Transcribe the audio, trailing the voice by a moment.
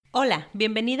Hola,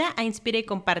 bienvenida a Inspira y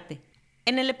Comparte.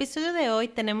 En el episodio de hoy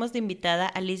tenemos de invitada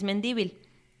a Liz Mendívil.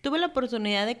 Tuve la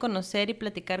oportunidad de conocer y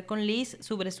platicar con Liz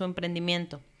sobre su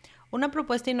emprendimiento. Una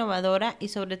propuesta innovadora y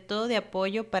sobre todo de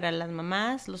apoyo para las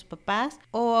mamás, los papás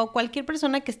o cualquier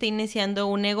persona que esté iniciando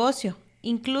un negocio,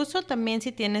 incluso también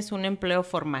si tienes un empleo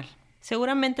formal.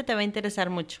 Seguramente te va a interesar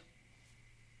mucho.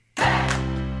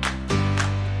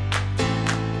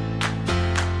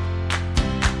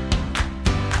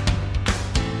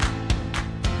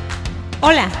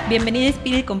 Hola, bienvenida a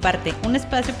Inspira y Comparte, un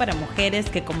espacio para mujeres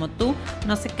que como tú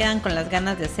no se quedan con las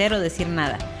ganas de hacer o decir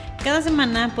nada. Cada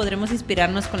semana podremos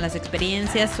inspirarnos con las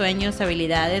experiencias, sueños,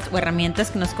 habilidades o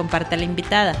herramientas que nos comparte la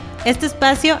invitada. Este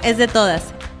espacio es de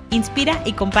todas. Inspira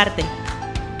y comparte.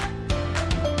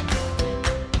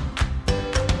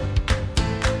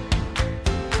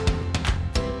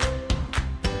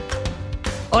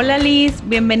 Hola Liz,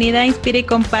 bienvenida a Inspira y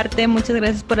Comparte. Muchas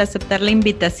gracias por aceptar la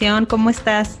invitación. ¿Cómo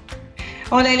estás?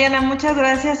 Hola Eliana, muchas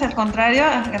gracias, al contrario,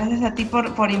 gracias a ti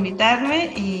por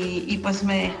invitarme y pues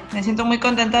me siento muy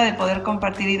contenta de poder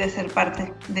compartir y de ser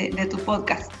parte de tu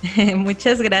podcast.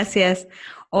 Muchas gracias.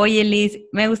 Oye, Liz,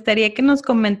 me gustaría que nos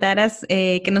comentaras,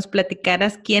 que nos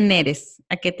platicaras quién eres,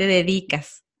 a qué te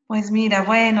dedicas. Pues mira,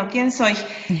 bueno, ¿quién soy?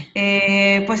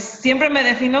 Pues siempre me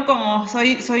defino como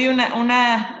soy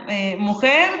una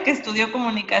mujer que estudió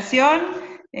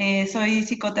comunicación, soy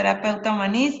psicoterapeuta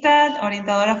humanista,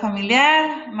 orientadora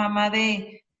familiar, mamá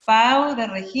de Pau, de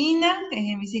Regina,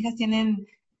 mis hijas tienen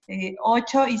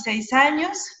 8 y 6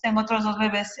 años, tengo otros 2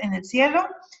 bebés en el cielo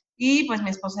y pues mi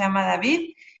esposo se llama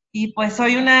David y pues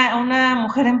soy una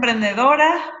mujer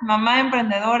emprendedora, mamá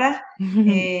emprendedora,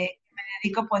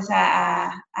 dedico pues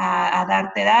a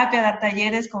dar terapia, a dar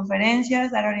talleres,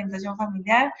 conferencias, dar orientación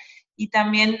familiar y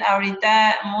también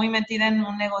ahorita muy metida en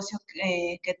un negocio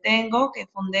que tengo, que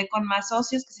fundé con más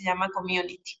socios, que se llama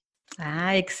Community.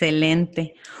 Ah,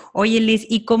 excelente. Oye, Liz,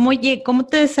 ¿y cómo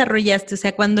te desarrollaste? O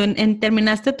sea, cuando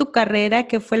terminaste tu carrera,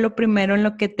 ¿qué fue lo primero en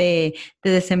lo que te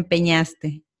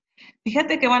desempeñaste?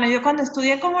 Fíjate que, bueno, yo cuando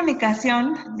estudié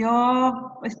comunicación,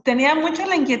 yo pues, tenía mucho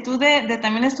la inquietud de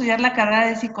también estudiar la carrera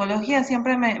de psicología,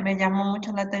 siempre me llamó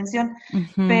mucho la atención,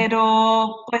 Ujú.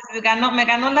 pero pues me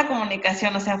ganó la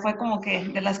comunicación, o sea, fue como que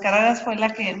de las carreras fue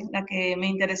la que me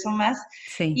interesó más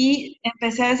Sí, y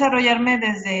empecé a desarrollarme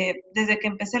desde que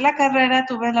empecé la carrera,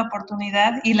 tuve la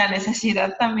oportunidad y la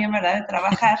necesidad también, ¿verdad?, de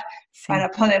trabajar sí,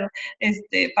 para poder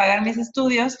pagar mis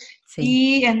estudios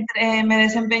sí. y me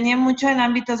desempeñé mucho en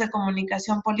ámbitos de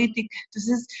comunicación política.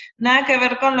 Entonces, nada que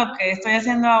ver con lo que estoy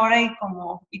haciendo ahora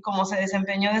y cómo se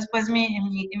desempeñó después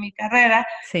mi carrera,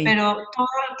 Sí. pero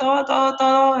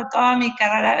toda mi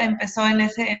carrera empezó en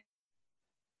ese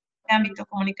ámbito,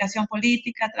 comunicación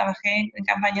política, trabajé en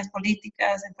campañas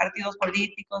políticas, en partidos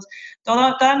políticos,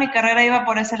 toda mi carrera iba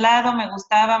por ese lado, me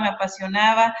gustaba, me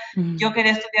apasionaba, yo Mm.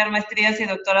 quería estudiar maestrías y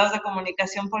doctorados de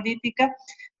comunicación política,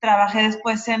 trabajé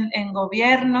después en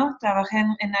gobierno, trabajé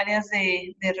en áreas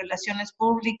de relaciones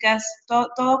públicas,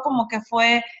 todo como que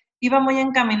iba muy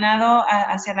encaminado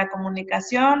hacia la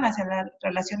comunicación, hacia las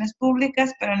relaciones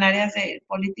públicas, pero en áreas de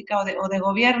política o de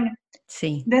gobierno.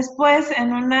 Sí. Después,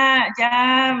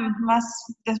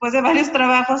 después de varios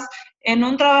trabajos, en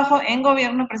un trabajo en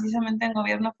gobierno, precisamente en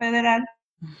gobierno federal,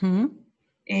 Ujú.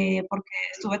 porque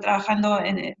estuve trabajando,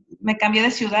 me cambié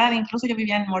de ciudad, incluso yo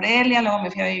vivía en Morelia, luego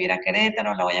me fui a vivir a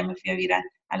Querétaro, luego ya me fui a vivir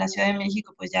a la Ciudad de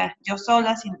México, pues ya yo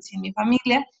sola, sin mi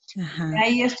familia. Ajá.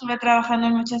 Ahí estuve trabajando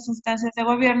en muchas instancias de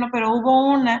gobierno, pero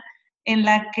hubo una en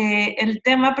la que el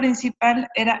tema principal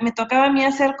me tocaba a mí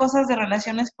hacer cosas de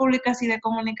relaciones públicas y de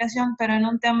comunicación, pero en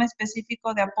un tema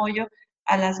específico de apoyo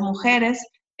a las mujeres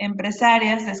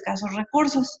empresarias de escasos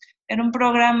recursos. Era un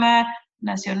programa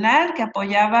nacional que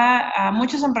apoyaba a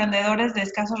muchos emprendedores de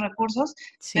escasos recursos,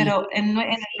 Sí. pero en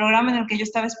el programa en el que yo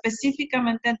estaba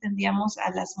específicamente atendíamos a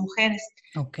las mujeres.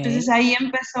 Ok. Entonces ahí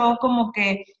empezó como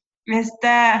que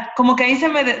ahí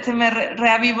se me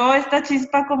reavivó esta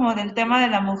chispa como del tema de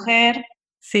la mujer, del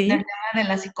Sí. tema de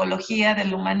la psicología,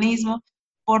 del humanismo,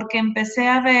 porque empecé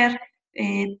a ver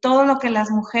todo lo que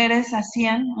las mujeres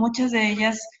hacían, muchas de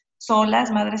ellas solas,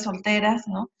 madres solteras,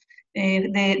 ¿no?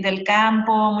 Del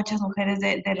campo, muchas mujeres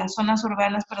de las zonas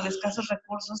urbanas, pero de escasos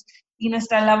recursos, y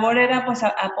nuestra labor era pues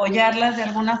apoyarlas de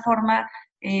alguna forma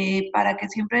para que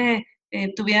siempre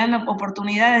tuvieran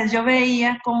oportunidades. Yo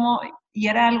veía cómo, y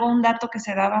era un dato que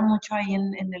se daba mucho ahí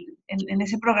en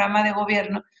ese programa de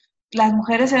gobierno, las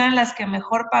mujeres eran las que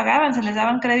mejor pagaban, se les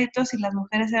daban créditos y las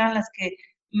mujeres eran las que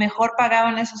mejor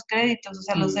pagaban esos créditos, o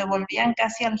sea, los Mm. devolvían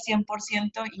casi al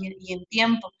 100% y en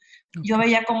tiempo. Yo Ok.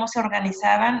 veía cómo se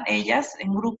organizaban ellas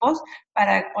en grupos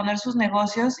para poner sus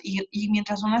negocios y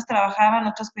mientras unas trabajaban,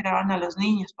 otras cuidaban a los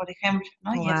niños, por ejemplo,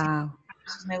 ¿no? Y así Wow.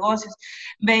 sus negocios.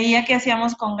 Veía que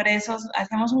hacíamos congresos,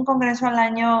 hacíamos un congreso al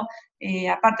año,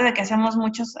 aparte de que hacíamos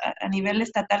muchos a nivel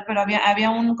estatal, pero había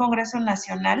un congreso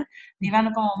nacional,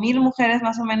 iban como 1,000 mujeres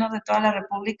más o menos de toda la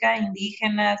República,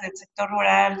 indígenas, del sector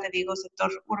rural, te digo,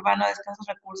 sector urbano de escasos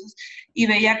recursos, y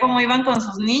veía cómo iban con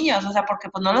sus niños, o sea, porque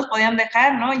pues no los podían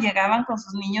dejar, ¿no? Llegaban con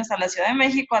sus niños a la Ciudad de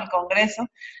México, al Congreso,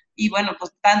 y bueno,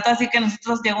 pues tanto así que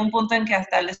nosotros llegó un punto en que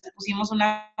hasta les pusimos un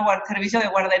servicio de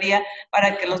guardería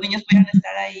para que los niños pudieran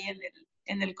estar ahí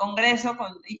en el Congreso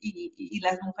y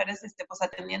las mujeres pues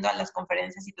atendiendo a las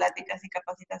conferencias y pláticas y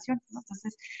capacitaciones, ¿no?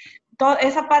 Entonces, toda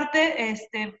esa parte,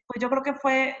 pues yo creo que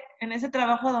fue en ese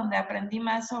trabajo donde aprendí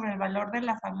más sobre el valor de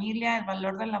la familia, el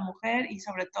valor de la mujer y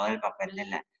sobre todo el papel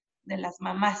de las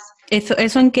mamás.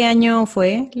 ¿Eso en qué año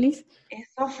fue, Liz?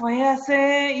 Eso fue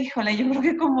hace, híjole, yo creo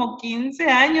que como 15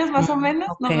 años más o menos,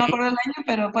 Ok. no me acuerdo el año,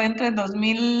 pero fue entre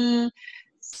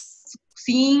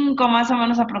 2005 más o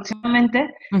menos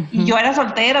aproximadamente, y Ujú. yo era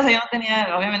soltera, o sea, yo no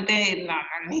tenía, obviamente, no,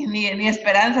 ni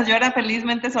esperanzas, yo era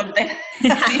felizmente soltera,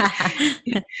 así,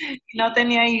 y no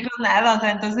tenía hijos, nada, o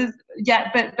sea, entonces, ya,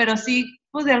 pero sí,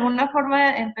 pues de alguna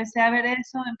forma empecé a ver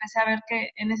eso, empecé a ver que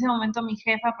en ese momento mi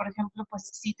jefa, por ejemplo, pues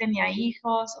sí tenía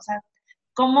hijos, o sea,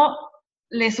 cómo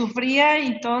le sufría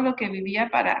y todo lo que vivía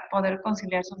para poder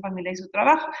conciliar su familia y su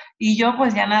trabajo. Y yo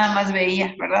pues ya nada más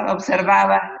veía, ¿verdad?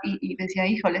 Observaba y decía,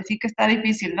 híjole, sí que está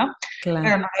difícil, ¿no? Pero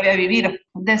Claro. no lo había vivido.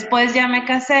 Después ya me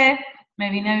casé, me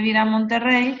vine a vivir a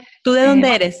Monterrey. ¿Tú de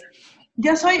dónde eres?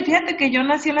 Yo soy, fíjate que yo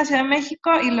nací en la Ciudad de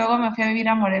México y luego me fui a vivir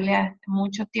a Morelia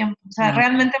mucho tiempo. O sea, Ah,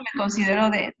 realmente me considero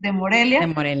de de Morelia,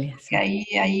 Morelia, que sí.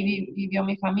 ahí vivió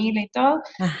mi familia y todo.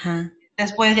 Ajá.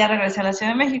 Después ya regresé a la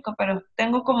Ciudad de México, pero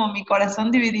tengo como mi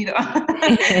corazón dividido.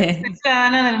 Soy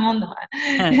ciudadana del mundo.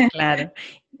 Ah, claro.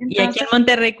 ¿Y aquí en Entonces,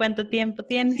 Monterrey cuánto tiempo sí,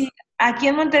 tienes? aquí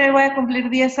en Monterrey voy a cumplir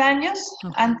 10 años.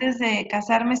 Ok. Antes de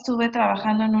casarme estuve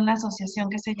trabajando en una asociación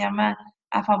que se llama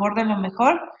A Favor de lo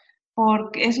Mejor,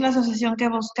 porque es una asociación que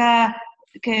busca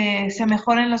que se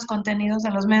mejoren los contenidos de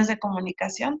los medios de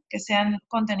comunicación, que sean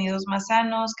contenidos más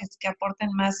sanos, que aporten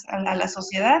más a la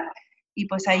sociedad. Y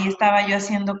pues ahí estaba yo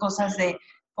haciendo cosas de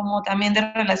como también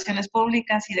de relaciones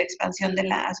públicas y de expansión de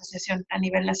la asociación a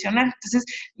nivel nacional. Entonces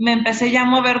me empecé ya a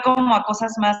mover como a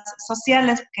cosas más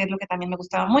sociales, que es lo que también me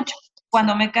gustaba mucho. Sí.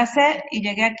 Cuando me casé y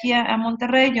llegué aquí a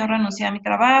Monterrey, yo renuncié a mi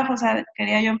trabajo, o sea,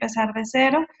 quería yo empezar de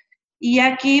cero. Y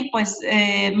aquí, pues,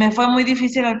 me fue muy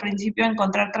difícil al principio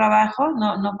encontrar trabajo,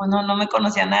 pues no me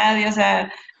conocía a nadie, o sea,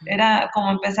 era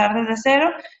como empezar desde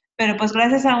cero, pero pues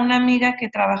gracias a una amiga que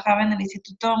trabajaba en el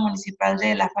Instituto Municipal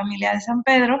de la Familia de San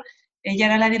Pedro, ella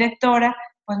era la directora,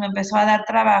 pues me empezó a dar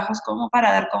trabajos como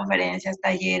para dar conferencias,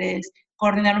 talleres,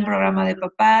 coordinar un programa de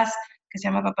papás que se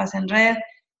llama Papás en Red,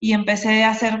 y empecé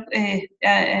a hacer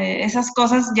esas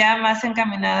cosas ya más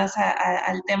encaminadas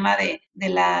al tema de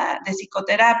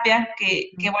psicoterapia,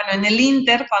 que bueno, en el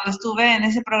Inter, cuando estuve en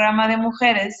ese programa de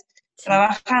mujeres Sí.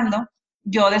 trabajando,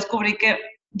 yo descubrí que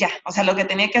ya, o sea, lo que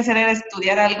tenía que hacer era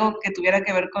estudiar algo que tuviera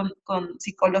que ver con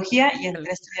psicología y entré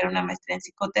a estudiar una maestría en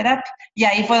psicoterapia. Y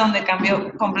ahí fue donde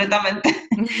cambió completamente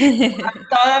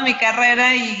toda mi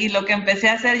carrera y lo que empecé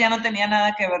a hacer ya no tenía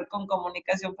nada que ver con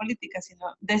comunicación política, sino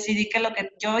decidí que lo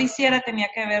que yo hiciera tenía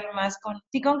que ver más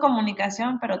sí con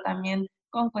comunicación, pero también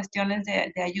con cuestiones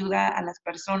de ayuda a las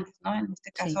personas, ¿no? En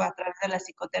este caso Sí. a través de la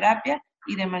psicoterapia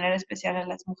y de manera especial a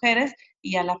las mujeres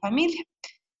y a la familia.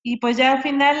 Y pues ya al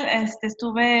final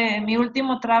estuve en mi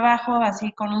último trabajo,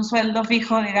 así con un sueldo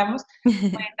fijo, digamos, fue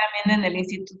también en el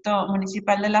Instituto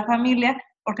Municipal de la Familia,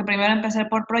 porque primero empecé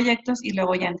por proyectos y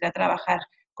luego ya entré a trabajar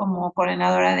como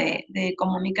coordinadora de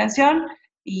comunicación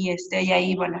y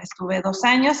ahí, bueno, estuve 2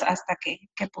 años hasta que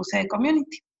puse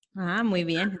Community. Ah, muy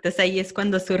bien. Entonces ahí es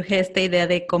cuando surge esta idea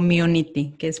de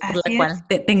community, que es por la Así es, cual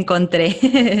te encontré.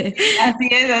 así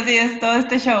es, todo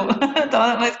este show.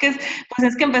 Todo, pues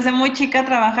es que empecé muy chica a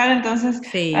trabajar, entonces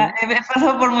Sí, he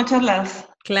pasado por muchos lados.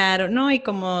 claro, no, y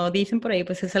como dicen por ahí,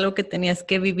 pues es algo que tenías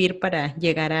que vivir para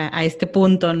llegar a este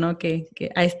punto, ¿no?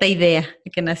 A esta idea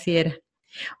de que naciera.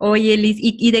 Oye, Liz,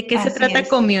 ¿y de qué se Así trata es.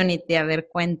 community? A ver,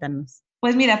 cuéntanos.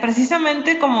 Pues mira,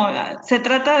 precisamente como se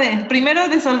trata primero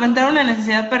de solventar una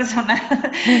necesidad personal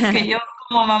que yo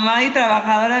como mamá y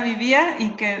trabajadora vivía y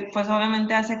que pues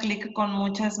obviamente hace clic con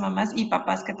muchas mamás y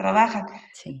papás que trabajan.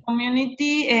 Sí.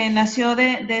 Community nació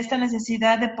de esta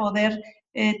necesidad de poder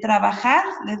trabajar,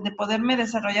 de poderme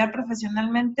desarrollar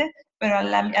profesionalmente, pero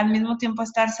al mismo tiempo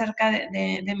estar cerca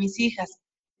de mis hijas.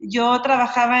 yo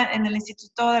trabajaba en el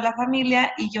Instituto de la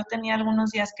Familia y yo tenía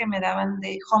algunos días que me daban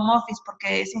de home office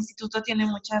porque ese instituto tiene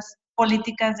muchas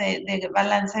políticas de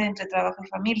balance entre trabajo y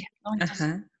familia, ¿no? Entonces,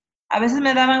 Ajá. a veces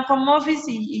me daban home office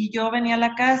y yo venía a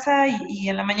la casa y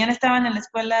en la mañana estaban en la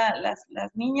escuela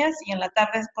las niñas y en la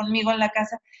tarde conmigo en la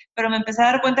casa, pero me empecé a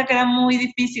dar cuenta que era muy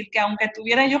difícil, que aunque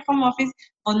tuviera yo home office,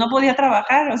 pues no podía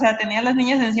trabajar, o sea, tenía las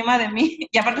niñas encima de mí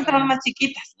y aparte estaban más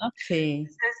chiquitas, ¿no? Sí.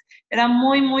 Entonces, era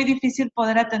muy, muy difícil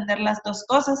poder atender las dos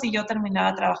cosas y yo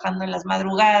terminaba trabajando en las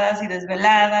madrugadas y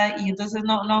desvelada y entonces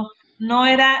no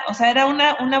era, o sea, era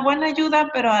una buena ayuda,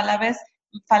 pero a la vez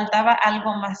faltaba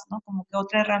algo más, ¿no? Como que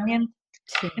otra herramienta.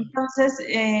 Sí. Entonces,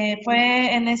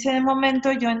 fue en ese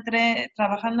momento, yo entré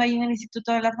trabajando ahí en el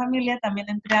Instituto de la Familia, también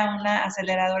entré a una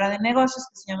aceleradora de negocios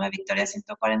que se llama Victoria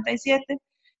 147,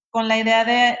 con la idea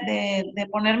de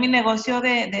poner mi negocio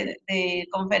de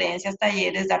conferencias,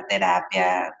 talleres, dar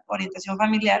terapia, orientación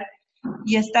familiar.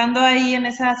 Y estando ahí en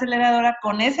esa aceleradora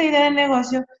con esa idea de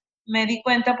negocio, me di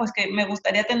cuenta pues que me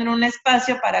gustaría tener un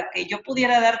espacio para que yo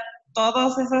pudiera dar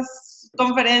todas esas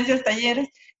conferencias, talleres,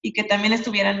 y que también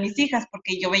estuvieran mis hijas,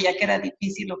 porque yo veía que era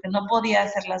difícil o que no podía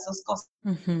hacer las dos cosas.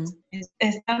 Ujú.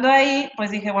 Estando ahí,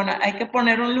 pues dije, bueno, hay que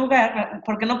poner un lugar,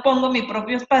 porque no pongo mi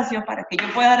propio espacio para que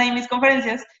yo pueda dar ahí mis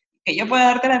conferencias, que yo pueda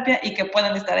dar terapia y que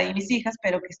puedan estar ahí mis hijas,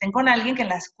 pero que estén con alguien que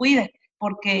las cuide,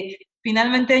 porque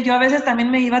finalmente yo a veces también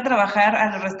me iba a trabajar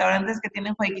a los restaurantes que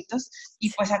tienen jueguitos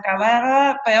y pues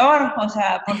acababa peor, o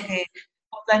sea, porque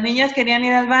las niñas querían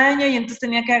ir al baño y entonces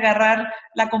tenía que agarrar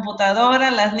la computadora,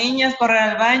 las niñas, correr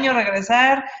al baño,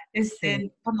 regresar,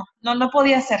 Sí. pues no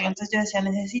podía hacerlo. Entonces yo decía,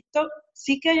 necesito,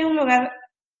 sí que haya un lugar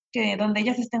donde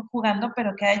ellas estén jugando,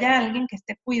 pero que haya alguien que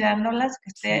esté cuidándolas,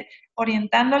 que Sí. esté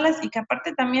orientándolas y que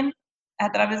aparte también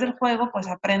a través del juego pues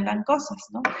aprendan cosas,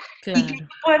 ¿no? Y que yo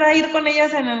Claro. pueda ir con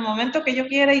ellas en el momento que yo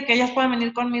quiera y que ellas puedan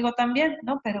venir conmigo también,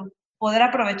 ¿no? Pero poder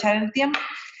aprovechar el tiempo.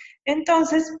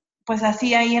 Entonces, pues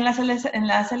así ahí en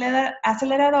la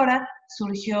aceleradora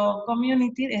surgió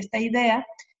Community, esta idea,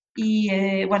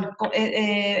 y bueno,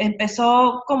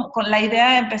 empezó con la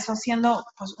idea, empezó siendo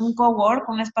pues un cowork,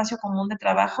 un espacio común de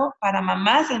trabajo para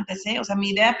mamás, empecé, o sea, mi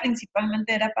idea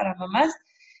principalmente era para mamás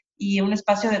y un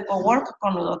espacio de cowork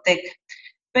con ludoteca.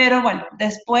 Pero bueno,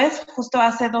 después, justo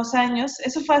hace 2 años,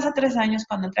 eso fue hace 3 años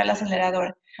cuando entré a la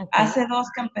aceleradora, Ok. hace 2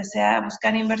 que empecé a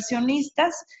buscar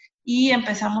inversionistas y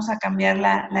empezamos a cambiar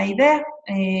la idea,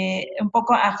 un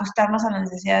poco a ajustarnos a la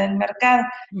necesidad del mercado.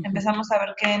 Ujú. Empezamos a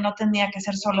ver que no tenía que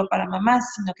ser solo para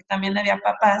mamás, sino que también había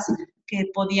papás que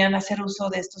podían hacer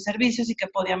uso de estos servicios y que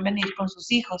podían venir con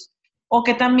sus hijos. O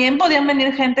que también podían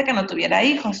venir gente que no tuviera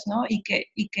hijos, ¿no? Y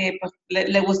que pues,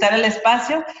 le gustara el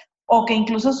espacio o que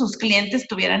incluso sus clientes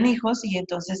tuvieran hijos y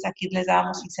entonces aquí les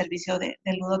dábamos el servicio de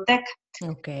ludoteca.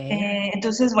 Ok.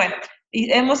 Entonces, bueno, y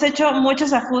hemos hecho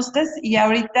muchos ajustes y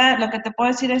ahorita lo que te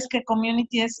puedo decir es que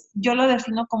Community yo lo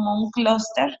defino como un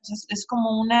clúster, es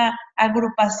como una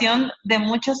agrupación de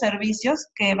muchos servicios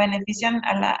que benefician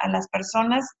a las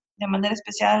personas, de manera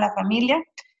especial a la familia.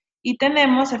 Y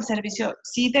tenemos el servicio,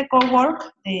 sí, de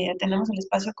cowork, tenemos el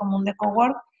espacio común de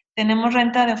cowork, tenemos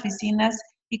renta de oficinas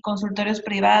y consultorios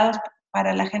privados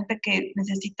para la gente que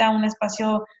necesita un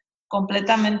espacio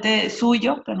completamente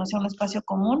suyo, que no sea un espacio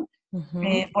común. Ujú.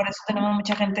 Por eso tenemos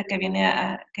mucha gente que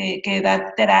viene que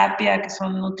da terapia, que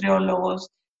son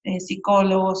nutriólogos,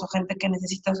 psicólogos o gente que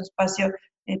necesita su espacio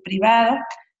privado.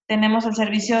 Tenemos el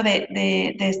servicio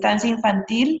de estancia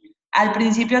infantil. Al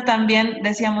principio también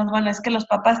decíamos, bueno, es que los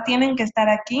papás tienen que estar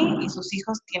aquí y sus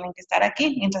hijos tienen que estar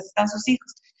aquí mientras están sus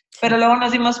hijos. Pero Sí. luego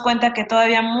nos dimos cuenta que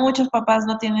todavía muchos papás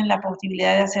no tienen la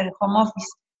posibilidad de hacer home office.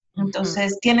 Ujú.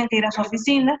 Entonces tienen que ir a su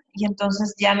oficina y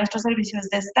entonces ya nuestro servicio es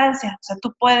de estancia. O sea,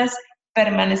 tú puedes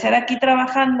permanecer aquí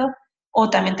trabajando o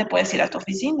también te puedes ir a tu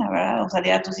oficina, ¿verdad? O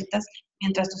salir a tus citas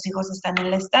mientras tus hijos están en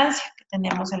la estancia que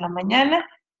teníamos en la mañana,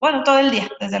 bueno, todo el día,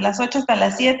 desde las 8 hasta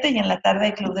las 7 y en la tarde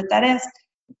hay club de tareas.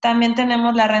 También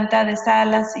tenemos la renta de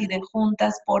salas y de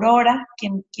juntas por hora,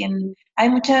 hay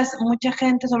mucha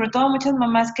gente, sobre todo muchas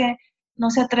mamás que no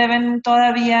se atreven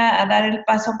todavía a dar el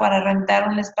paso para rentar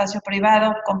un espacio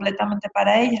privado completamente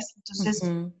para ellas. Entonces,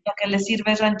 Ujú. lo que les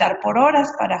sirve es rentar por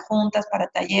horas para juntas, para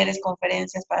talleres,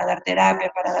 conferencias, para dar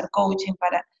terapia, para dar coaching,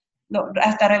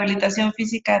 hasta rehabilitación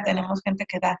física. Tenemos gente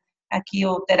que da aquí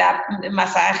o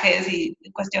masajes y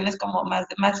cuestiones como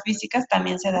más físicas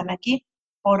también se dan aquí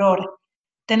por hora.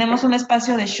 Tenemos un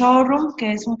espacio de showroom,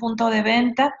 que es un punto de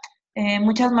venta.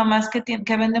 Muchas mamás que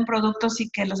venden productos y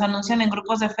que los anuncian en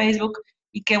grupos de Facebook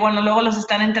y que, bueno, luego los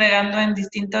están entregando en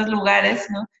distintos lugares,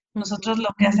 ¿no? Nosotros lo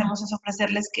que hacemos es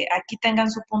ofrecerles que aquí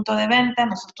tengan su punto de venta,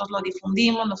 nosotros lo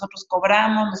difundimos, nosotros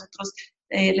cobramos, nosotros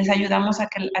les ayudamos a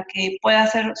que pueda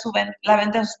hacer la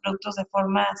venta de sus productos de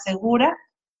forma segura.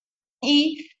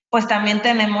 Y pues también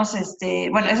tenemos,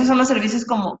 bueno, esos son los servicios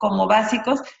como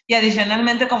básicos, y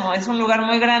adicionalmente, como es un lugar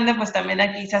muy grande, pues también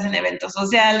aquí se hacen eventos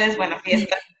sociales, bueno,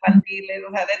 fiestas infantiles,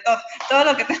 o sea, de todo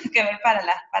lo que tenga que ver para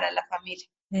la familia.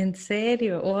 ¿En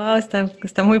serio? Wow,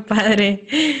 está muy padre.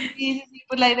 Sí,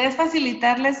 pues la idea es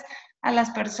facilitarles a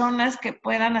las personas que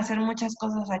puedan hacer muchas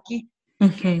cosas aquí,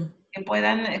 Ujú. que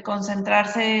puedan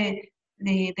concentrarse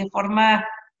de forma,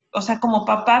 o sea, como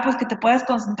papá, pues que te puedas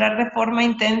concentrar de forma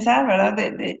intensa, ¿verdad?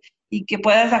 Y que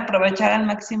puedas aprovechar al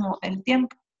máximo el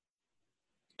tiempo.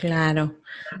 Claro,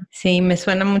 sí, me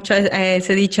suena mucho a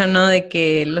ese dicho, ¿no? De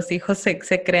que los hijos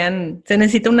se crean, se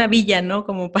necesita una villa, ¿no?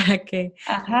 Como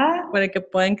Ajá. para que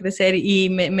puedan crecer. Y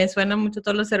me suena mucho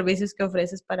todos los servicios que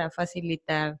ofreces para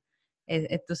facilitar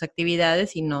tus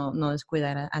actividades y no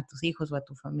descuidar a tus hijos o a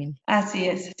tu familia. Así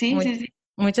es, sí, Mu- sí, sí.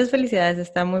 Muchas felicidades,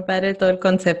 está muy padre todo el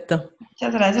concepto.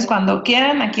 Muchas gracias. Cuando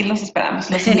quieran, aquí los esperamos.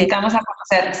 Los invitamos a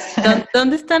conocerlos.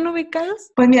 ¿Dónde están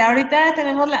ubicados? Pues mira, ahorita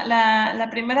tenemos la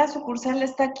primera sucursal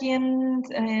está aquí en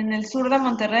el sur de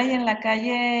Monterrey, en la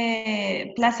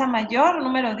calle Plaza Mayor,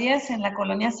 número 10, en la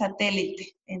colonia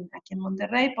Satélite, aquí en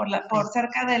Monterrey, por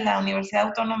cerca de la Universidad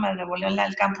Autónoma de Nuevo León,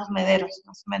 el campus Mederos,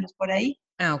 más o menos por ahí.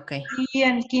 Ah, ok. Y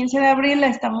el 15 de abril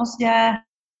estamos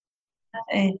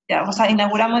o sea,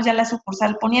 inauguramos ya la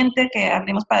sucursal Poniente, que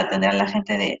abrimos para atender a la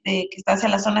gente que está hacia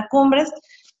la zona Cumbres,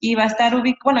 y va a estar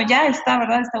bueno, ya está,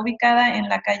 ¿verdad? Está ubicada en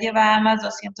la calle Bahamas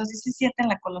 217, en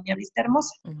la colonia Vista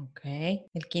Hermosa. Ok,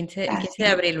 el 15 de Así,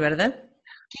 abril, ¿verdad?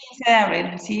 15 de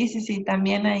abril, sí, sí, sí,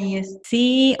 también ahí es.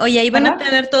 Sí, oye, ¿ahí van a ¿Perdón?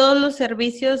 tener todos los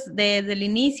servicios desde el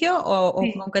inicio o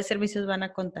Sí. con qué servicios van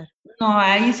a contar? No,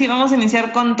 ahí sí vamos a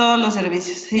iniciar con todos los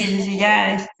servicios. Sí, sí,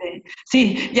 sí,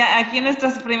 sí, ya aquí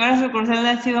nuestras primeras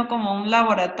sucursales ha sido como un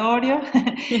laboratorio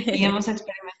y hemos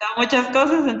experimentado muchas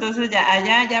cosas, entonces ya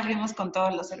allá ya abrimos con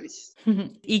todos los servicios.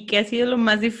 ¿Y qué ha sido lo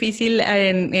más difícil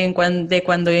de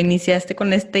cuando iniciaste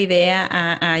con esta idea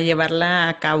a llevarla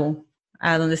a cabo,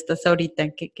 a donde estás ahorita?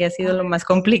 ¿Qué ha sido lo más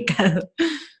complicado?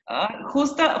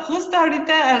 Justo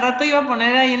ahorita al rato iba a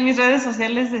poner ahí en mis redes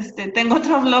sociales, tengo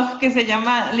otro blog que se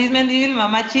llama Liz Mendívil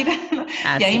Mamá Chida, ¿no?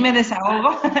 Ah, Y ahí sí. me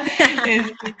desahogo.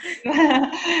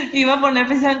 Iba a poner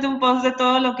precisamente un post de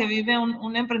todo lo que vive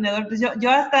un emprendedor. Pues yo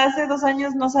hasta hace 2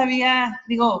 años no sabía,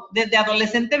 digo, desde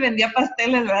adolescente vendía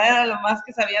pasteles, ¿verdad? Era lo más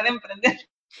que sabía de emprender.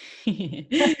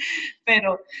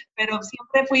 Pero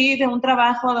siempre fui de un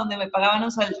trabajo donde me pagaban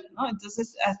un sueldo, ¿no?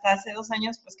 Entonces, hasta hace 2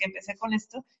 años, pues que empecé con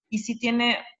esto, y sí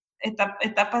tiene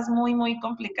etapas muy, muy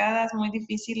complicadas, muy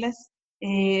difíciles.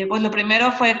 Pues lo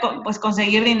primero fue pues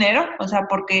conseguir dinero, o sea,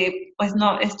 porque pues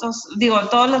no,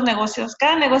 todos los negocios,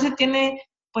 cada negocio tiene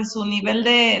pues su nivel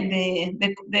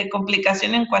de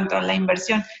complicación en cuanto a la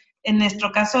inversión. En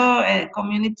nuestro caso,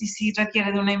 Community sí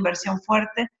requiere de una inversión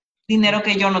fuerte, dinero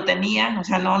que yo no tenía, o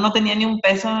sea, no tenía ni un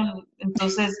peso,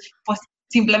 entonces pues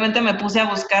simplemente me puse a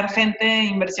buscar gente,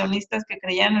 inversionistas que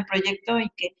creían en el proyecto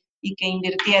y que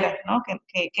invirtieran, ¿no?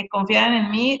 Que confiaran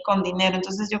en mí con dinero.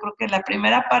 Entonces yo creo que la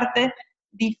primera parte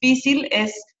difícil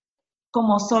es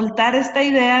como soltar esta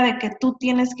idea de que tú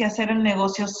tienes que hacer el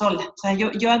negocio sola. O sea,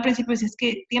 yo al principio decía, es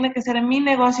que tiene que ser mi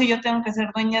negocio, yo tengo que ser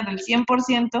dueña del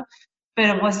 100%,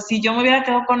 pero pues si yo me hubiera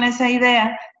quedado con esa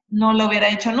idea, no lo hubiera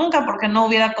hecho nunca porque no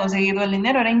hubiera conseguido el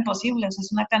dinero, era imposible, o sea,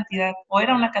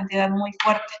 era una cantidad muy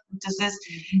fuerte. Entonces,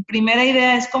 primera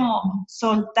idea es como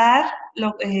soltar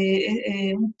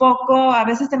un poco, a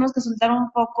veces tenemos que soltar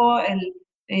un poco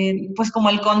pues como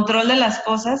el control de las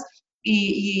cosas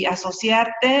y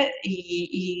asociarte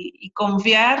y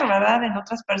confiar, ¿verdad?, en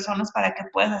otras personas para que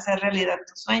puedas hacer realidad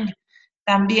tu sueño.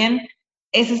 También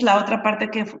esa es la otra parte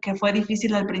que fue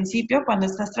difícil al principio, cuando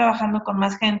estás trabajando con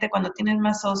más gente, cuando tienes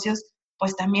más socios,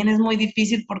 pues también es muy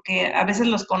difícil porque a veces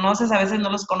los conoces, a veces no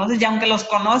los conoces, y aunque los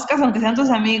conozcas, aunque sean tus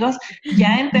amigos,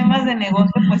 ya en temas de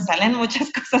negocio, pues salen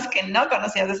muchas cosas que no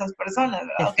conocías de esas personas,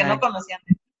 ¿verdad? O que no Exacto. conocían.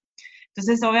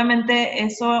 Entonces, obviamente,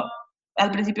 eso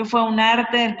al principio fue un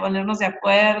arte, el ponernos de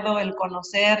acuerdo, el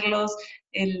conocerlos,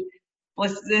 el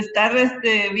pues estar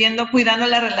viendo, cuidando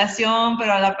la relación,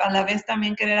 pero a la vez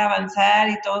también querer avanzar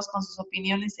y todos con sus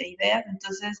opiniones e ideas.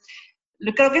 Entonces,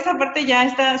 creo que esa parte ya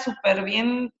está súper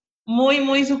bien, muy,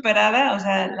 muy superada. O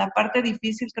sea, la parte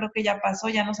difícil creo que ya pasó,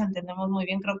 ya nos entendemos muy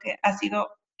bien. Creo que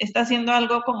está siendo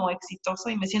algo como exitoso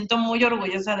y me siento muy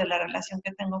orgullosa de la relación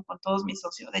que tengo con todos mis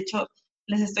socios. De hecho,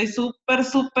 les estoy súper,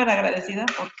 súper agradecida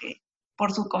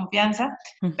por su confianza.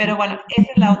 Pero bueno,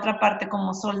 esa es la otra parte,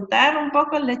 como soltar un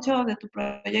poco el hecho de tu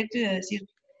proyecto y de decir,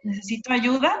 necesito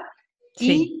ayuda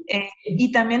Sí,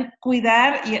 y también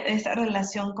cuidar esa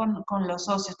relación con los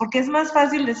socios, porque es más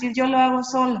fácil decir yo lo hago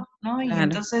solo, ¿no? Y claro.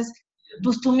 entonces,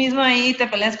 pues tú mismo ahí te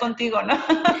peleas contigo, ¿no?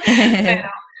 Pero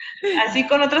así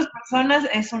con otras personas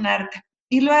es un arte.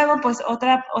 Y luego, pues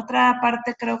otra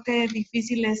parte creo que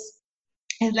difícil es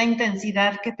la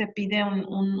intensidad que te pide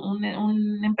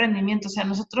un emprendimiento. O sea,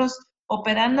 nosotros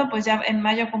operando, pues ya en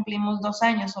mayo cumplimos 2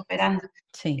 años operando.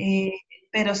 Sí, Eh,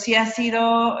 pero sí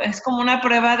es como una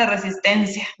prueba de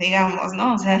resistencia, digamos,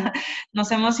 ¿no? O sea, nos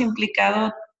hemos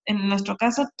implicado, en nuestro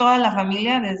caso, toda la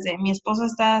familia, desde mi esposo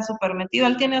está súper metido,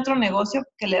 él tiene otro negocio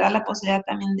que le da la posibilidad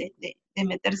también de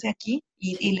meterse aquí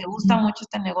y sí. le gusta mucho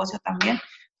este negocio también.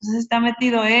 Entonces está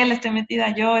metido él, estoy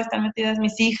metida yo, están metidas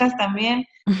mis hijas también.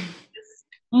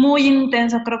 Muy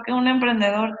intenso. Creo que un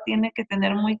emprendedor tiene que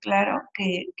tener muy claro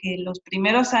que los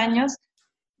primeros años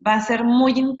va a ser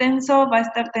muy intenso, va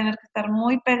a tener que estar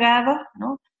muy pegado,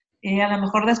 ¿no? A lo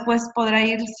mejor después podrá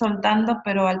ir soltando,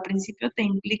 pero al principio te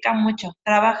implica mucho.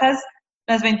 Trabajas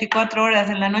las 24 horas,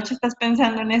 en la noche estás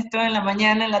pensando en esto, en la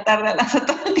mañana, en la tarde,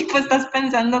 todo el tiempo estás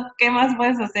pensando qué más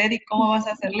puedes hacer y cómo vas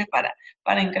a hacerle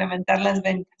para incrementar las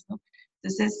ventas, ¿no?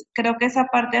 Entonces, creo que esa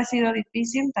parte ha sido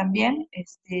difícil también,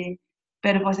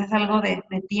 pero pues es algo de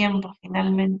tiempo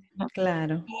finalmente, ¿no?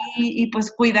 Claro.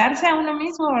 Pues cuidarse a uno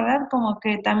mismo, ¿verdad? Como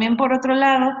que también por otro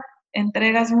lado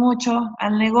entregas mucho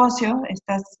al negocio,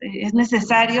 es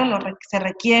necesario, se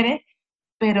requiere,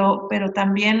 pero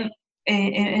también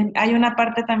hay una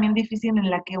parte también difícil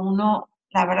en la que uno,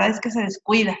 la verdad es que se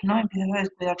descuida, ¿no? Empiezas a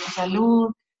descuidar tu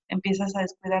salud, empiezas a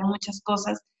descuidar muchas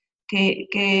cosas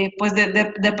que pues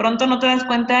de pronto no te das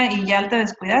cuenta y ya te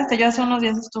descuidaste. Yo hace unos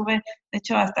días estuve, de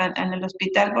hecho, hasta en el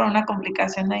hospital por una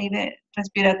complicación ahí de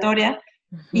respiratoria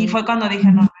y Ujú. fue cuando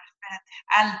dije, no, espérate,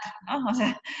 alto, ¿no? O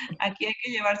sea, aquí hay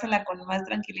que llevársela con más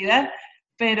tranquilidad,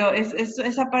 pero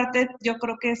esa parte yo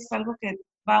creo que es algo que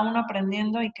va uno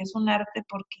aprendiendo y que es un arte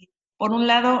porque, por un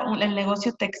lado, el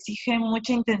negocio te exige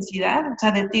mucha intensidad, o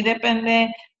sea, de ti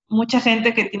depende mucha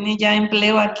gente que tiene ya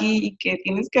empleo aquí y que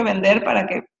tienes que vender para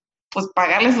que, pues,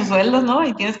 pagarle sus sueldos, ¿no?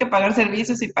 Y tienes que pagar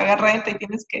servicios y pagar renta y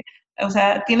o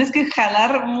sea, tienes que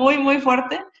jalar muy, muy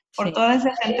fuerte por Sí, toda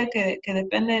esa gente que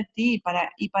depende de ti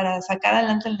y para sacar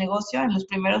adelante el negocio en los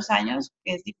primeros años,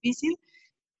 que es difícil,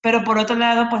 pero por otro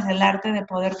lado, pues el arte de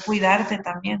poder cuidarte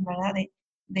también, ¿verdad?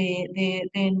 De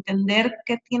entender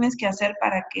qué tienes que hacer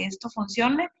para que esto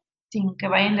funcione sin que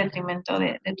vaya en detrimento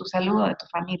de tu salud o de tu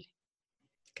familia.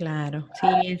 claro. Sí,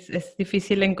 es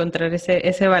difícil encontrar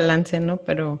ese balance, ¿no?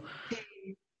 Pero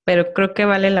creo que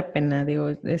vale la pena, digo,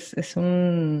 es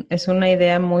una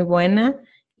idea muy buena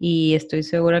y estoy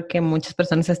segura que muchas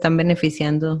personas se están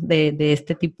beneficiando de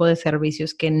este tipo de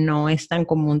servicios que no es tan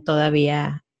común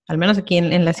todavía, al menos aquí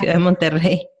en la ciudad de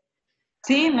Monterrey.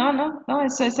 Sí, no, no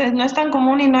es tan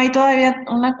común y no hay todavía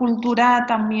una cultura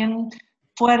también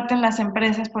fuerte en las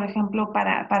empresas, por ejemplo,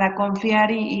 para confiar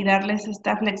y darles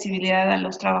esta flexibilidad a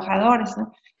los trabajadores,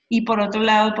 ¿no? Y por otro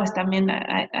lado, pues también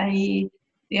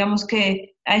digamos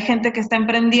que hay gente que está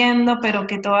emprendiendo, pero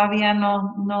que todavía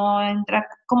no entra,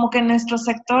 como que en nuestro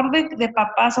sector de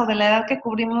papás o de la edad que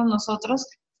cubrimos nosotros,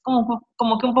 como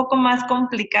que un poco más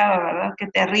complicado, ¿verdad? Que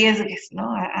te arriesgues,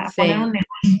 ¿no? A poner un Sí,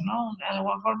 negocio, ¿no? A lo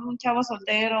mejor un chavo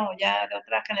soltero o ya de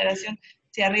otra generación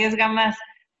se arriesga más.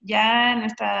 Ya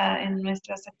en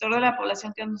nuestro sector de la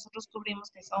población que nosotros cubrimos,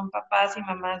 que son papás y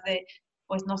mamás de,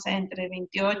 pues no sé, entre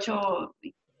 28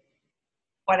 y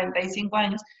 45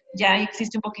 años, ya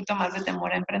existe un poquito más de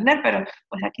temor a emprender, pero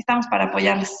pues aquí estamos para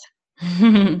apoyarles.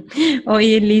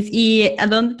 oye, Liz, ¿y a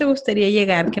dónde te gustaría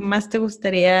llegar? ¿Qué más te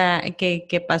gustaría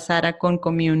que pasara con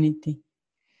Community?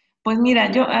 Pues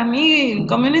mira, a mí,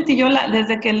 Community,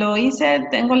 desde que lo hice,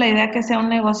 tengo la idea que sea un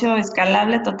negocio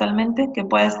escalable totalmente, que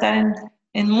pueda estar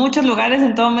en muchos lugares,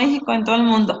 en todo México, en todo el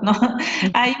mundo, ¿no?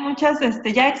 Hay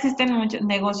ya existen muchos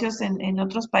negocios en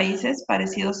otros países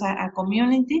parecidos a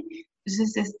Community,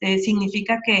 entonces,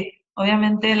 significa que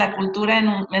obviamente la cultura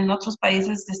en otros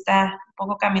países está un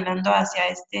poco caminando hacia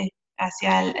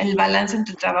el balance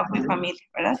entre trabajo y familia,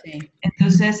 ¿verdad? Sí.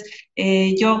 Entonces,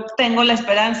 yo tengo la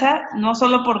esperanza, no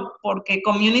solo porque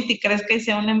Community crezca y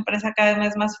sea una empresa cada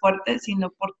vez más fuerte, sino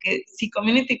porque si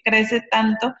Community crece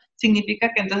tanto,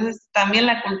 significa que entonces también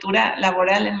la cultura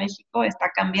laboral en México está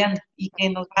cambiando y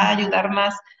que nos va a ayudar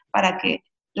más para que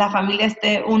la familia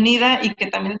esté unida y que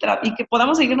también y que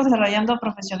podamos seguirnos desarrollando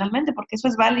profesionalmente, porque eso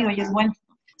es válido y es bueno.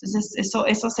 Entonces,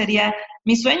 eso sería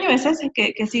mi sueño, es ese,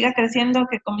 que siga creciendo,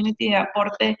 que Community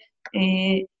aporte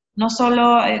no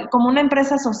solo como una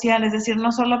empresa social, es decir,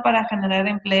 no solo para generar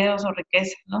empleos o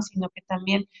riqueza, ¿no? Sino que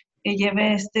también que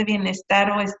lleve este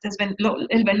bienestar o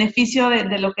el beneficio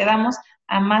de lo que damos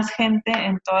a más gente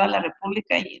en toda la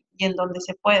República y en donde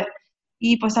se pueda.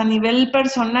 Y pues a nivel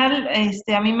personal,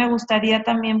 a mí me gustaría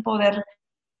también poder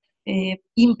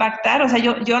impactar, o sea,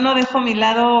 yo no dejo mi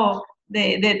lado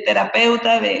de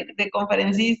terapeuta, de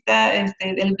conferencista,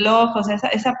 del blog, o sea,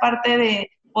 esa parte de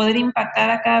poder impactar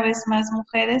a cada vez más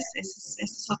mujeres, ese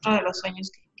es otro de los sueños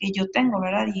que yo tengo,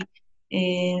 ¿verdad? Y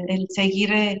el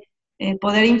seguir,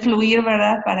 poder influir,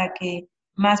 ¿verdad? Para que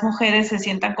más mujeres se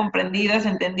sientan comprendidas,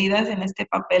 entendidas en este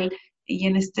papel y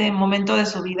en este momento de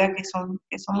su vida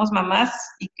que somos mamás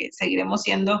y que seguiremos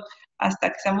siendo hasta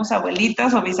que seamos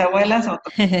abuelitas o bisabuelas o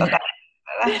total,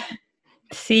 ¿verdad?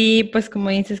 Sí, pues como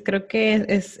dices, creo que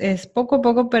es poco a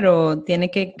poco, pero tiene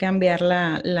que cambiar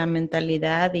la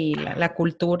mentalidad y la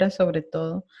cultura sobre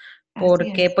todo, Así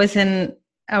porque es. pues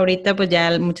ahorita pues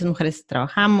ya muchas mujeres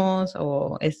trabajamos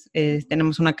o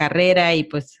tenemos una carrera y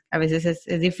pues a veces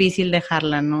es difícil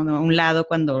dejarla, ¿no? A un lado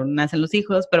cuando nacen los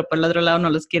hijos, pero por el otro lado no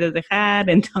los quieres dejar,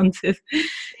 entonces es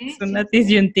Sí, una sí, sí.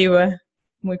 disyuntiva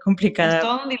muy Es complicada.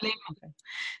 todo un dilema.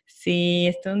 Sí,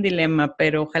 es todo un dilema,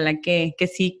 pero ojalá que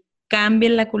sí cambie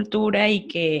la cultura y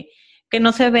que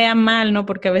no se vea mal, ¿no?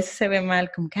 Porque a veces se ve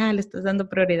mal, como que le estás dando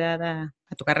prioridad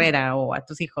a tu carrera o a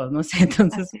tus hijos, no sé.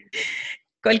 Entonces, Así es.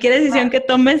 cualquier decisión que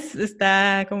tomes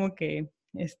está como que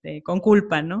con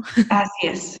culpa, ¿no? Así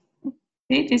es.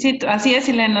 Sí, sí, sí, así es,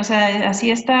 Silena, o sea,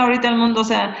 así está ahorita el mundo, o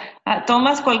sea,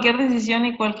 tomas cualquier decisión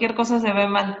y cualquier cosa se ve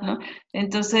mal, ¿no?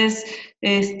 Entonces,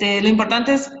 lo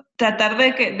importante es tratar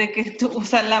de que tú, o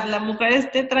sea, la mujer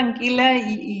esté tranquila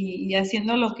y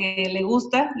haciendo lo que le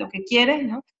gusta, lo que quiere,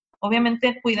 ¿no?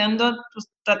 Obviamente cuidando, pues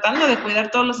tratando de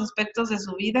cuidar todos los aspectos de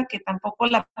su vida, que tampoco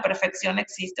la perfección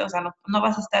existe, o sea, no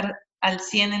vas a estar al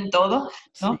 100 en todo,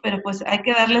 ¿no? Sí. Pero pues hay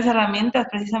que darles herramientas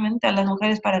precisamente a las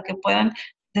mujeres para que puedan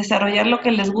desarrollar lo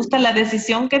que les gusta, la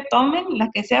decisión que tomen, la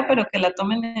que sea, pero que la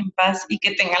tomen en paz y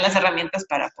que tengan las herramientas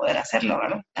para poder hacerlo,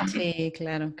 ¿verdad? También. Sí,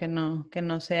 claro, que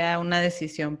no sea una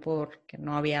decisión porque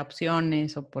no había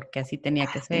opciones o porque así tenía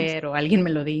que Así es. ser o alguien me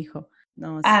lo dijo.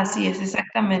 No, sí. Así es,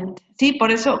 exactamente. Sí,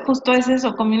 por eso justo es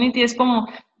eso, community es como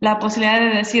la posibilidad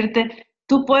de decirte,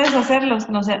 tú puedes hacerlo,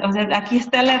 no sé, o sea, aquí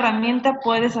está la herramienta,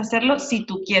 puedes hacerlo si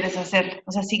tú quieres hacerlo.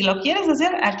 O sea, si lo quieres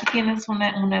hacer, aquí tienes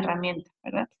una herramienta,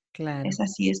 ¿verdad? Claro. Es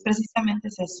así, es precisamente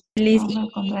es eso. Liz, Vamos a ¿y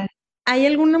encontrar. hay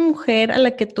alguna mujer a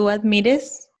la que tú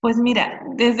admires? Pues mira,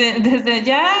 desde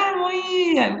ya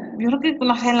muy, yo creo que,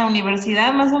 no sé, en la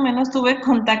universidad más o menos tuve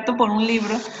contacto por un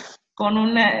libro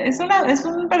con es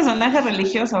un personaje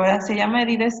religioso, ¿verdad? Se llama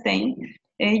Edith Stein.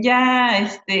 Ella,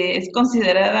 es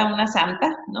considerada una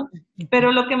santa, ¿no?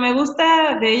 Pero lo que me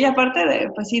gusta de ella, aparte de,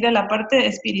 pues sí, de la parte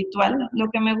espiritual,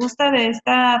 lo que me gusta de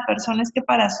esta persona es que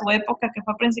para su época, que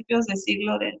fue a principios del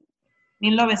siglo de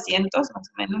 1900, más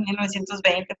o menos,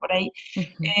 1920, por ahí,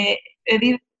 Ujú.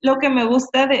 Edith, lo que me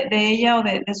gusta de ella o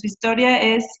de su historia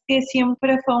es que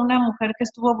siempre fue una mujer que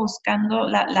estuvo buscando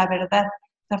la verdad.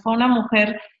 O sea, fue una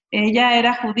mujer, ella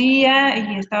era judía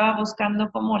y estaba buscando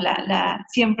como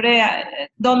siempre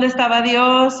dónde estaba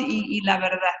Dios y la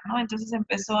verdad, ¿no? Entonces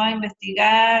empezó a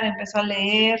investigar, empezó a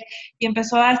leer y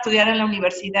empezó a estudiar en la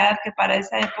universidad, que para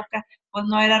esa época pues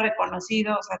no era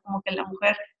reconocido, o sea, como que la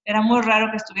mujer era muy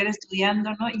raro que estuviera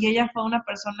estudiando, ¿no? Y ella fue una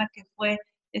persona que fue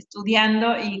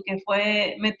estudiando y que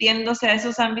fue metiéndose a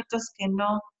esos ámbitos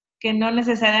que no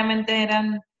necesariamente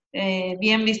eran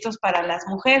bien vistos para las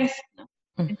mujeres, ¿no?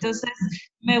 Ujú. Entonces,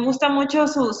 me gusta mucho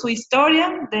su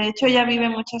historia, de hecho ella vive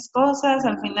muchas cosas,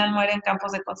 al final muere en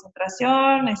campos de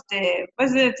concentración,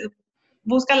 pues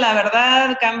busca la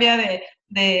verdad, cambia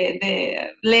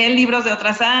lee libros de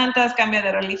otras santas, cambia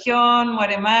de religión,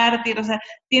 muere mártir, o sea,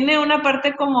 tiene una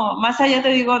parte como, más allá te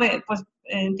digo pues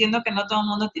entiendo que no todo el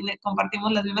mundo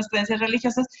compartimos las mismas creencias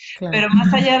religiosas, Claro. pero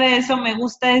más allá de eso me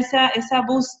gusta esa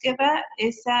búsqueda,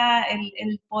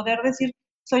 el poder decir,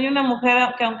 soy una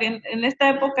mujer que aunque en esta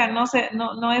época no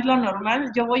es lo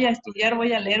normal, yo voy a estudiar,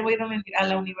 voy a leer, voy a ir a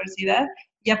la universidad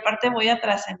y aparte voy a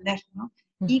trascender, ¿no?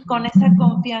 Y con Ujú. esa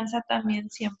confianza también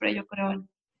siempre yo creo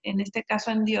en este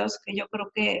caso en Dios, que yo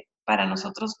creo que para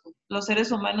nosotros los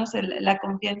seres humanos la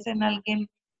confianza en alguien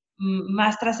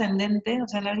más trascendente, o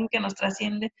sea, en alguien que nos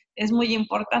trasciende, es muy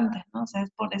importante, ¿no? O sea,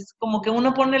 es como que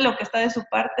uno pone lo que está de su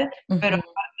parte, pero Ujú.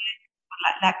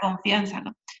 la confianza,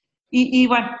 ¿no? Y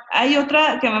bueno, hay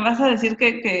otra que me vas a decir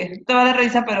que te va a dar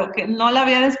risa, pero que no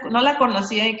la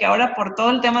conocía y que ahora por todo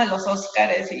el tema de los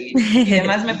Óscares y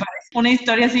demás me parece una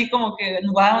historia así como que,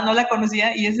 wow, no la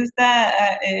conocía, y es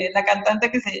la cantante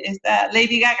esta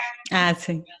Lady Gaga. Ah,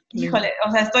 sí. Híjole,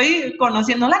 o sea, estoy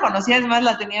conociendo, no la conocía, es más,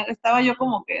 estaba yo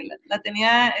como que la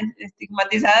tenía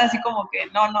estigmatizada, así como que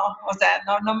no, o sea,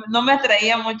 no me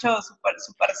atraía mucho su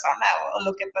persona o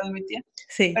lo que transmitía.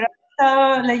 Sí. Pero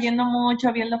estado leyendo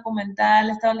mucho, vi el documental,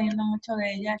 he estado leyendo mucho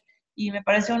de ella y me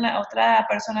parece otra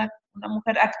persona, una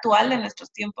mujer actual de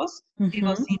nuestros tiempos,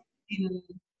 digo,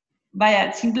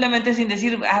 vaya, simplemente sin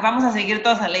decir, vamos a seguir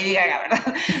todos a Lady Gaga,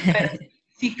 ¿verdad? Pero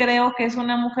sí creo que es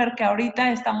una mujer que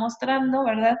ahorita está mostrando,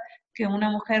 ¿verdad? Que una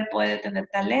mujer puede tener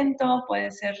talento,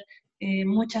 puede ser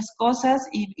muchas cosas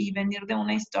y venir de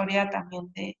una historia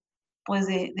también pues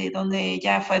de donde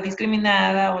ella fue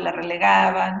discriminada o la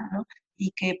relegaban, ¿no?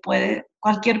 Y que puede,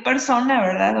 cualquier persona,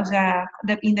 ¿verdad? O sea,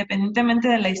 independientemente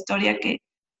de la historia que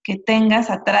tengas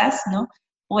atrás, ¿no?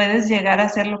 Puedes llegar a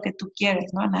hacer lo que tú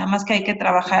quieres, ¿no? Nada más que hay que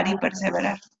trabajar y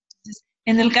perseverar. Entonces,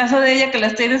 en el caso de ella, que la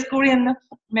estoy descubriendo,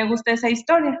 me gusta esa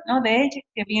historia, ¿no? De ella,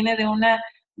 que viene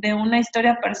de una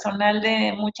historia personal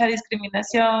de mucha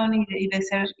discriminación y de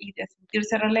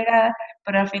sentirse relegada,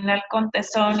 pero al final con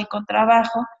tesón y con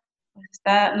trabajo, pues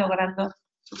está logrando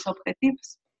sus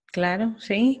objetivos. Claro,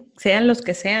 sí, sean los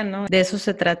que sean, ¿no? De eso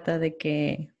se trata, de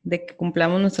que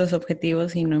cumplamos nuestros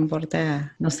objetivos y no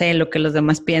importa, no sé, lo que los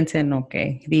demás piensen o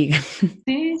que digan.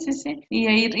 Sí, sí, sí. Y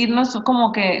irnos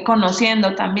como que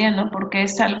conociendo también, ¿no? Porque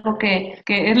es algo que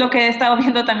es lo que he estado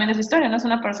viendo también de su historia, ¿no? Es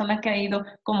una persona que ha ido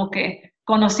como que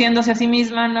conociéndose a sí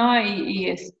misma, ¿no?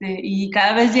 Y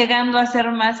cada vez llegando a ser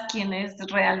más quien es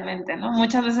realmente, ¿no?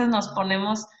 Muchas veces nos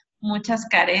ponemos muchas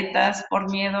caretas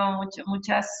por miedo,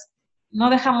 muchas,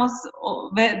 no dejamos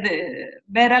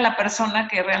ver a la persona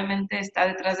que realmente está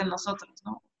detrás de nosotros,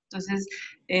 ¿no? Entonces,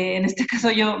 en este caso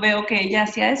yo veo que ella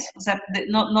hacía eso, o sea,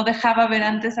 no dejaba ver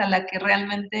antes a la que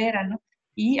realmente era, ¿no?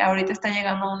 Y ahorita está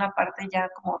llegando a una parte ya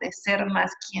como de ser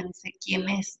más quién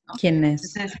es, ¿no? ¿Quién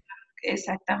es? Entonces,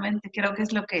 exactamente, creo que es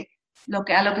a lo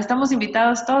que estamos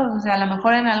invitados todos, o sea, a lo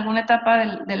mejor en alguna etapa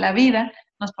de la vida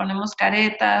nos ponemos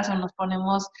caretas o nos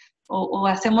ponemos o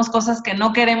hacemos cosas que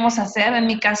no queremos hacer. En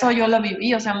mi caso yo lo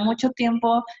viví, o sea, mucho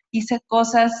tiempo hice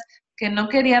cosas que no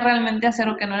quería realmente hacer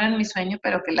o que no eran mi sueño,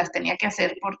 pero que las tenía que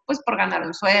hacer por ganar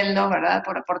un sueldo, ¿verdad?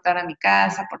 Por aportar a mi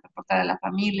casa, por aportar a la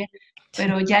familia.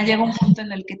 Pero ya llega un punto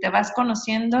en el que te vas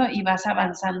conociendo y vas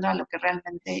avanzando a lo que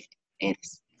realmente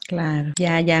eres. Claro,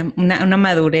 ya, una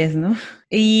madurez, ¿no?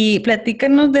 Y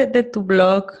platícanos de tu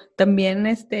blog, también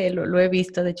lo he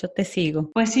visto, de hecho te sigo.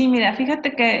 Pues sí, mira,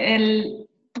 fíjate que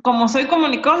como soy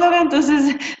comunicóloga,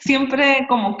 entonces siempre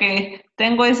como que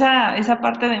tengo esa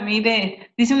parte de mí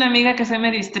dice una amiga que soy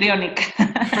medio histriónica.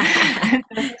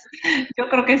 Entonces, yo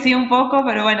creo que sí un poco,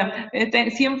 pero bueno,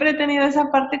 siempre he tenido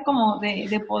esa parte como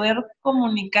de poder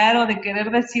comunicar o de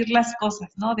querer decir las cosas,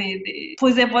 ¿no?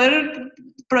 Pues de poder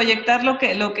proyectar lo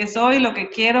que soy, lo que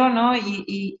quiero, ¿no?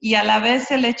 Y a la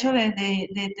vez el hecho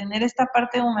de tener esta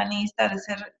parte humanista, de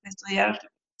estudiar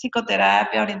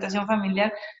psicoterapia, orientación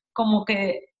familiar, como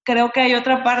que creo que hay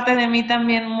otra parte de mí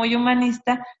también muy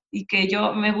humanista y que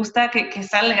yo me gusta que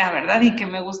salga, ¿verdad? Y que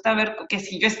me gusta ver que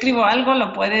si yo escribo algo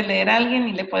lo puede leer alguien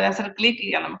y le puede hacer clic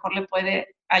y a lo mejor le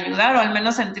puede ayudar o al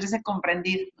menos sentirse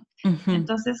comprendido. Uh-huh.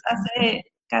 Entonces, hace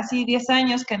casi 10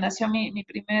 años que nació mi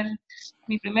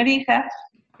primer hija,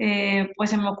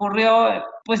 pues se me ocurrió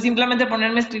pues simplemente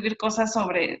ponerme a escribir cosas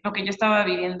sobre lo que yo estaba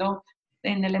viviendo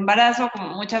en el embarazo,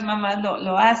 como muchas mamás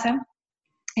lo hacen.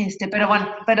 Pero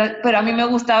bueno, pero a mí me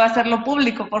gustaba hacerlo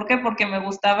público. ¿Por qué? Porque me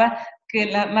gustaba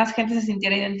que más gente se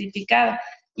sintiera identificada.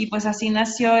 Y pues así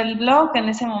nació el blog. En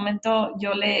ese momento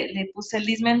yo le puse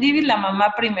Liz Mendívil, la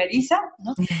mamá primeriza,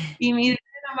 ¿no? Y mi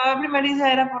mamá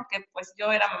primeriza era porque pues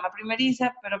yo era mamá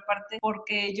primeriza, pero aparte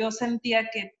porque yo sentía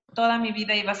que toda mi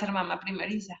vida iba a ser mamá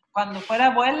primeriza. Cuando fuera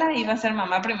abuela iba a ser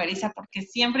mamá primeriza porque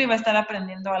siempre iba a estar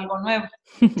aprendiendo algo nuevo.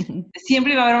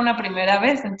 Siempre iba a haber una primera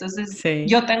vez, entonces sí.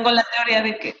 Yo tengo la teoría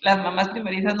de que las mamás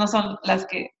primerizas no son las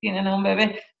que tienen a un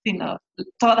bebé, sino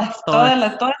todas,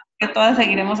 que todas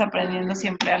seguiremos aprendiendo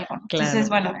siempre algo, ¿no? Claro. Entonces,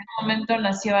 bueno, en un momento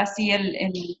nació así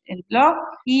el blog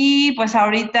y pues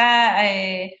ahorita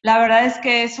la verdad es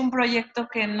que es un proyecto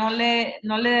que no le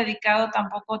he dedicado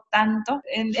tampoco tanto.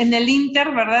 En el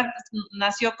Inter, ¿verdad?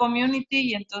 Nació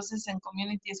Community y entonces en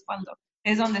Community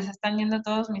es donde se están yendo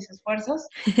todos mis esfuerzos,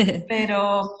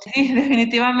 pero sí,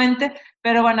 definitivamente.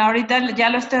 Pero bueno, ahorita ya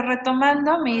lo estoy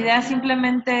retomando. Mi idea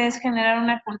simplemente es generar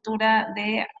una cultura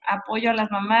de apoyo a las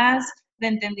mamás, de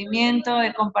entendimiento,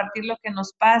 de compartir lo que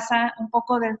nos pasa, un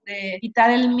poco de quitar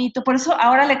el mito. Por eso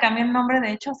ahora le cambié el nombre,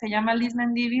 de hecho, se llama Liz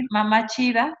Mendívil, Mamá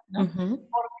Chida, ¿no? Uh-huh.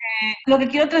 Lo que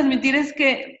quiero transmitir es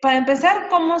que, para empezar,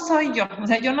 ¿cómo soy yo? O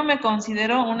sea, yo no me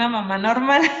considero una mamá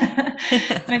normal,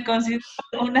 me considero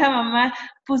una mamá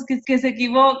pues que se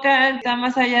equivoca, está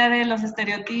más allá de los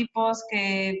estereotipos,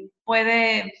 que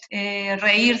puede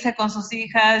reírse con sus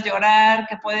hijas, llorar,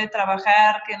 que puede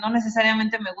trabajar, que no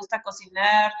necesariamente me gusta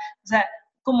cocinar, o sea,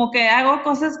 como que hago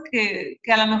cosas que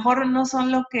a lo mejor no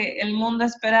son lo que el mundo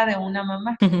espera de una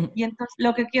mamá. Y entonces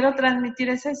lo que quiero transmitir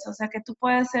es eso, o sea, que tú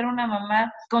puedes ser una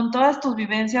mamá con todas tus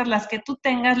vivencias, las que tú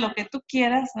tengas, lo que tú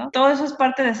quieras, ¿no? Todo eso es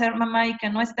parte de ser mamá y que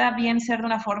no está bien ser de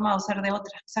una forma o ser de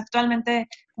otra. O sea, actualmente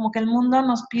como que el mundo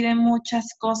nos pide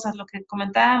muchas cosas, lo que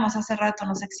comentábamos hace rato,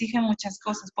 nos exige muchas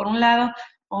cosas. Por un lado,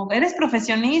 o eres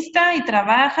profesionista y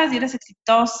trabajas y eres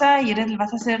exitosa y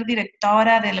vas a ser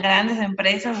directora de grandes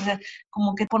empresas, o sea,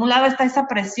 como que por un lado está esa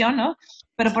presión, ¿no?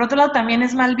 Pero por otro lado también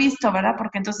es mal visto, ¿verdad?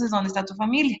 Porque entonces, ¿dónde está tu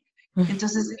familia?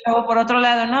 Entonces, luego por otro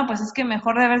lado, no, pues es que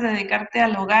mejor debes dedicarte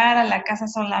al hogar, a la casa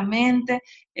solamente,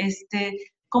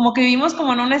 como que vivimos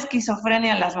como en una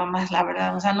esquizofrenia las mamás, la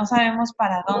verdad, o sea, no sabemos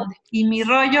para dónde. Y mi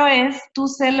rollo es, tú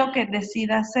sé lo que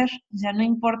decidas hacer, o sea, no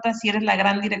importa si eres la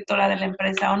gran directora de la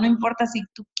empresa o no importa si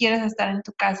tú quieres estar en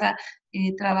tu casa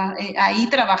ahí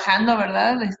trabajando,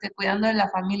 ¿verdad? Cuidando de la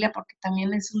familia, porque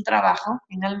también es un trabajo,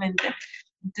 finalmente.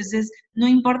 Entonces, no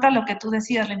importa lo que tú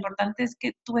decidas, lo importante es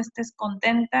que tú estés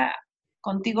contenta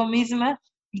contigo misma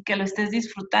y que lo estés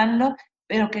disfrutando,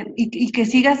 pero que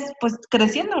sigas pues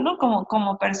creciendo, ¿no?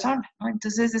 Como persona, ¿no?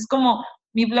 Entonces es como,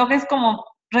 mi blog es como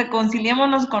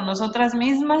reconciliémonos con nosotras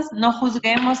mismas, no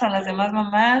juzguemos a las demás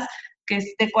mamás, que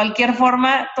de cualquier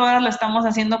forma todas lo estamos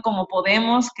haciendo como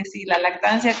podemos, que si la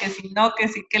lactancia, que si no, que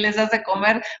si qué les das de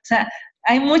comer, o sea,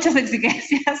 hay muchas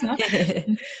exigencias, ¿no?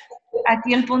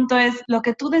 Aquí el punto es, lo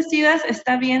que tú decidas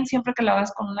está bien siempre que lo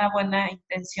hagas con una buena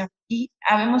intención. Y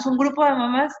habemos un grupo de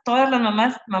mamás, todas las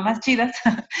mamás chidas,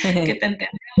 que te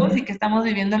entendemos y que estamos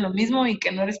viviendo lo mismo y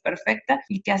que no eres perfecta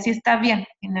y que así está bien,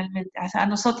 finalmente. O sea, a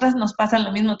nosotras nos pasa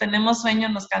lo mismo, tenemos sueño,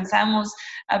 nos cansamos,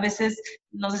 a veces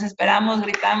nos desesperamos,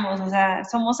 gritamos, o sea,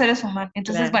 somos seres humanos.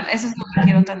 Entonces, Claro. bueno, eso es lo que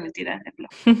quiero transmitir en el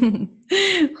blog.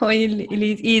 Oye,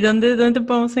 Liz, ¿y dónde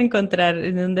podemos encontrar?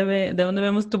 ¿De dónde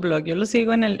vemos tu blog? Yo lo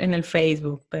sigo en el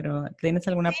Facebook, pero ¿tienes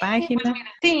alguna página?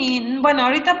 Sí, bueno,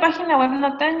 ahorita página web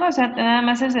no tengo, o sea, nada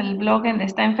más es el blog,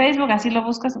 está en Facebook, así lo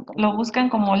buscan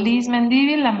como Liz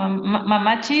Mendívil, la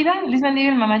mamá chida, Liz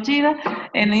Mendívil, mamá chida.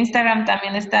 En Instagram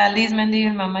también está Liz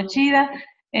Mendívil, mamá chida.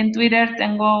 En Twitter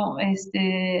tengo, es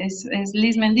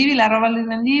Liz Mendívil, @Liz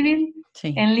Mendívil.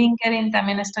 Sí. En LinkedIn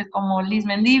también estoy como Liz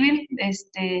Mendívil,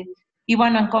 y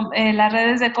bueno, las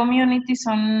redes de community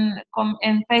son,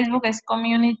 en Facebook es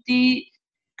community.mty,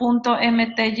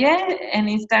 en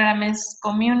Instagram es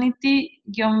community-mty,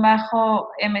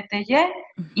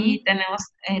 y tenemos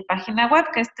página web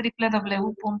que es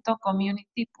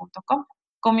www.community.com.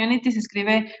 Community se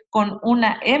escribe con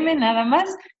una M nada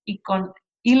más y con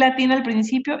I latina al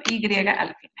principio, Y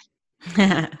al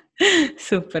final.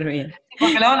 Súper bien.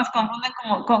 Porque luego nos confunden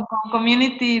con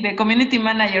community, de community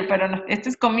manager, pero no, este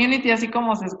es community así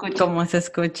como se escucha. Como se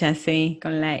escucha, sí,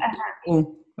 con la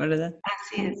U, ¿verdad?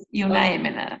 Así es, y una M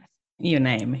nada más. Y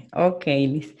una M. Ok,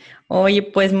 Liz. Oye,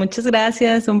 pues muchas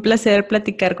gracias. Un placer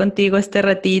platicar contigo este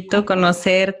ratito,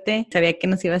 conocerte. Sabía que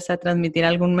nos ibas a transmitir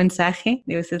algún mensaje.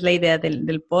 Digo, esa es la idea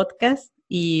del podcast.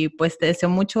 Y pues te deseo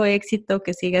mucho éxito,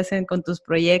 que sigas con tus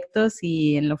proyectos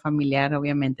y en lo familiar,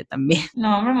 obviamente, también.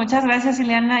 No, hombre, muchas gracias,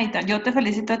 Ileana. Y yo te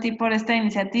felicito a ti por esta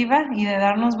iniciativa y de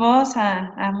darnos voz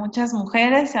a muchas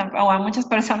mujeres o a muchas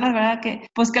personas, ¿verdad? Que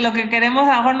pues que lo que queremos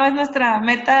a lo mejor no es nuestra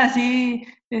meta así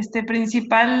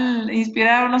principal,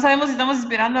 inspirar, no sabemos si estamos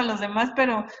inspirando a los demás,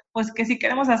 pero pues que sí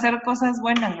queremos hacer cosas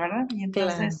buenas, ¿verdad? Y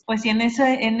entonces, claro, pues si en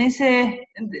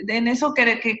eso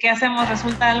que hacemos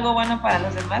resulta algo bueno para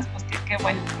los demás, pues qué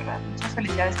bueno, ¿verdad? Muchas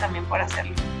felicidades también por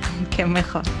hacerlo. Qué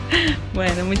mejor.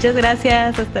 Bueno, muchas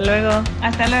gracias. Hasta luego.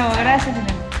 Hasta luego. Gracias,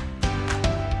 Elena.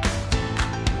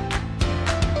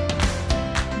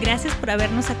 Gracias por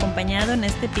habernos acompañado en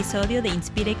este episodio de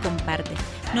Inspira y Comparte.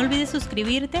 No olvides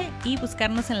suscribirte y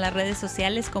buscarnos en las redes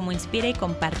sociales como Inspira y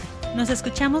Comparte. Nos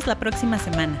escuchamos la próxima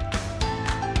semana.